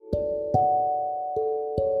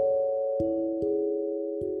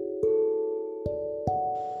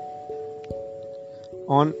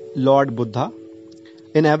on Lord Buddha.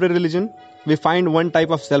 In every religion, we find one type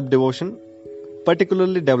of self-devotion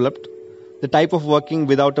particularly developed. The type of working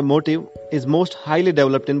without a motive is most highly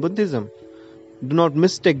developed in Buddhism. Do not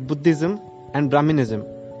mistake Buddhism and Brahminism.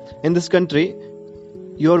 In this country,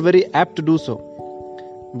 you are very apt to do so.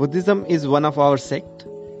 Buddhism is one of our sect.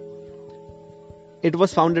 It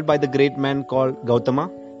was founded by the great man called Gautama,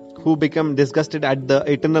 who became disgusted at the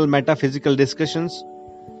eternal metaphysical discussions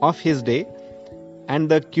of his day and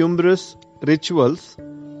the cumbrous rituals,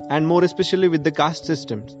 and more especially with the caste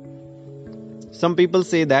systems. Some people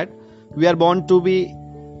say that we are born to be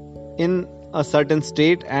in a certain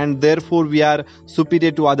state and therefore we are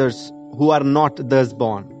superior to others who are not thus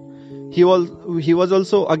born. He was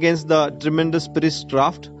also against the tremendous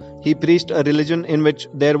priestcraft. He preached a religion in which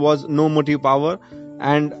there was no motive power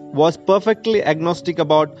and was perfectly agnostic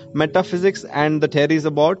about metaphysics and the theories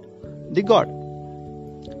about the God.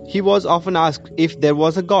 He was often asked if there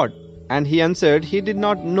was a God, and he answered he did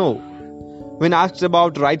not know. When asked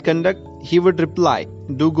about right conduct, he would reply,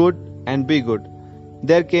 "Do good and be good."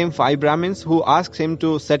 There came 5 Brahmins who asked him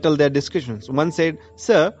to settle their discussions. One said,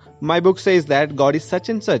 "Sir, my book says that God is such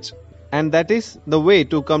and such, and that is the way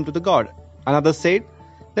to come to the God." Another said,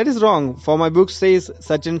 "That is wrong, for my book says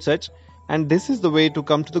such and such, and this is the way to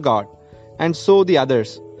come to the God." And so the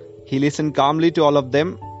others. He listened calmly to all of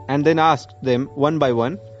them and then asked them one by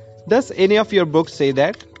one, "Does any of your books say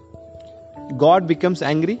that God becomes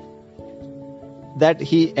angry? That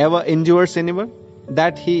he ever injures anyone?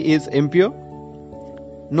 That he is impure?"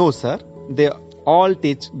 "No, sir. They all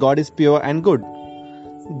teach God is pure and good."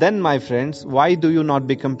 "Then, my friends, why do you not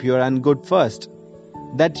become pure and good first,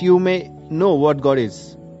 that you may know what God is?"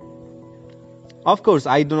 Of course,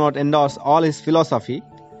 I do not endorse all his philosophy.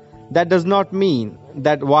 That does not mean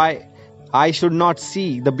that why I should not see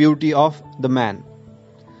the beauty of the man.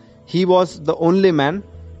 He was the only man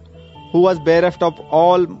who was bereft of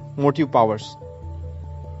all motive powers.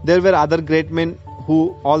 There were other great men who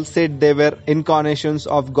all said they were incarnations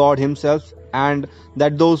of God himself and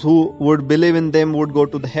that those who would believe in them would go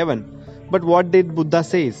to the heaven. But what did Buddha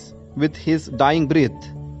say with his dying breath?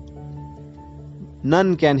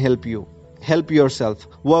 "None can help you. Help yourself.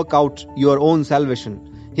 Work out your own salvation,"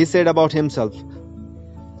 he said about himself.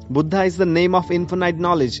 Buddha is the name of infinite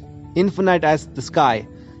knowledge, infinite as the sky.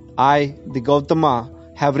 I, the Gautama,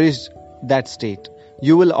 have reached that state.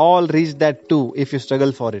 You will all reach that too if you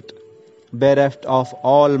struggle for it. Bereft of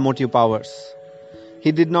all motive powers.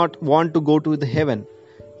 He did not want to go to the heaven,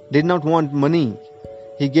 did not want money.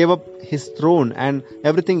 He gave up his throne and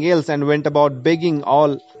everything else and went about begging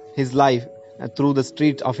all his life through the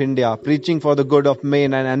streets of India, preaching for the good of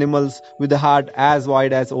men and animals with a heart as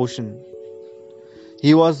wide as ocean.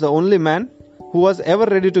 He was the only man who was ever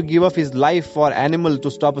ready to give up his life for animal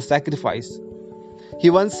to stop a sacrifice.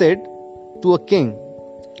 He once said to a king,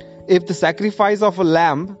 "If the sacrifice of a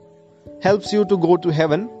lamb helps you to go to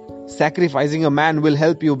heaven, sacrificing a man will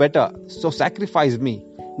help you better, so sacrifice me."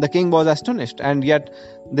 The king was astonished, and yet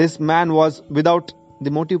this man was without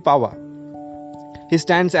the motive power. He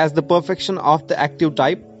stands as the perfection of the active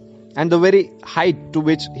type, and the very height to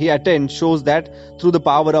which he attained shows that through the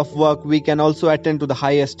power of work we can also attain to the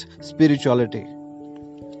highest spirituality.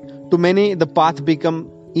 To many, the path becomes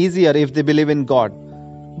easier if they believe in God.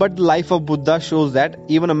 But the life of Buddha shows that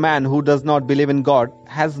even a man who does not believe in God,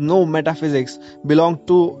 has no metaphysics, belongs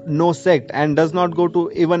to no sect, and does not go to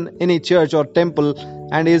even any church or temple,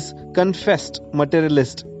 and is confessed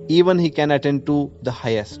materialist, even he can attain to the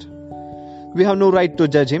highest. We have no right to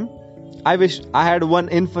judge him. I wish I had one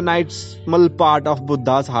infinitesimal part of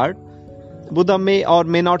Buddha's heart. Buddha may or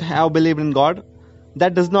may not have believed in God.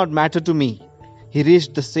 That does not matter to me. He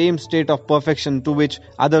reached the same state of perfection to which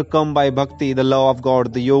others come by bhakti, the love of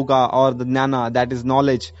God, the yoga or the jnana, that is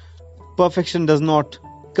knowledge. Perfection does not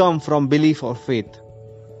come from belief or faith.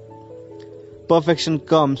 Perfection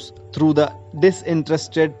comes through the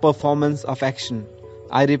disinterested performance of action.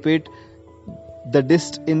 I repeat, the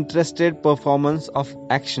disinterested performance of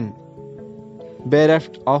action,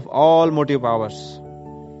 bereft of all motive powers.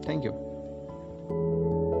 Thank you.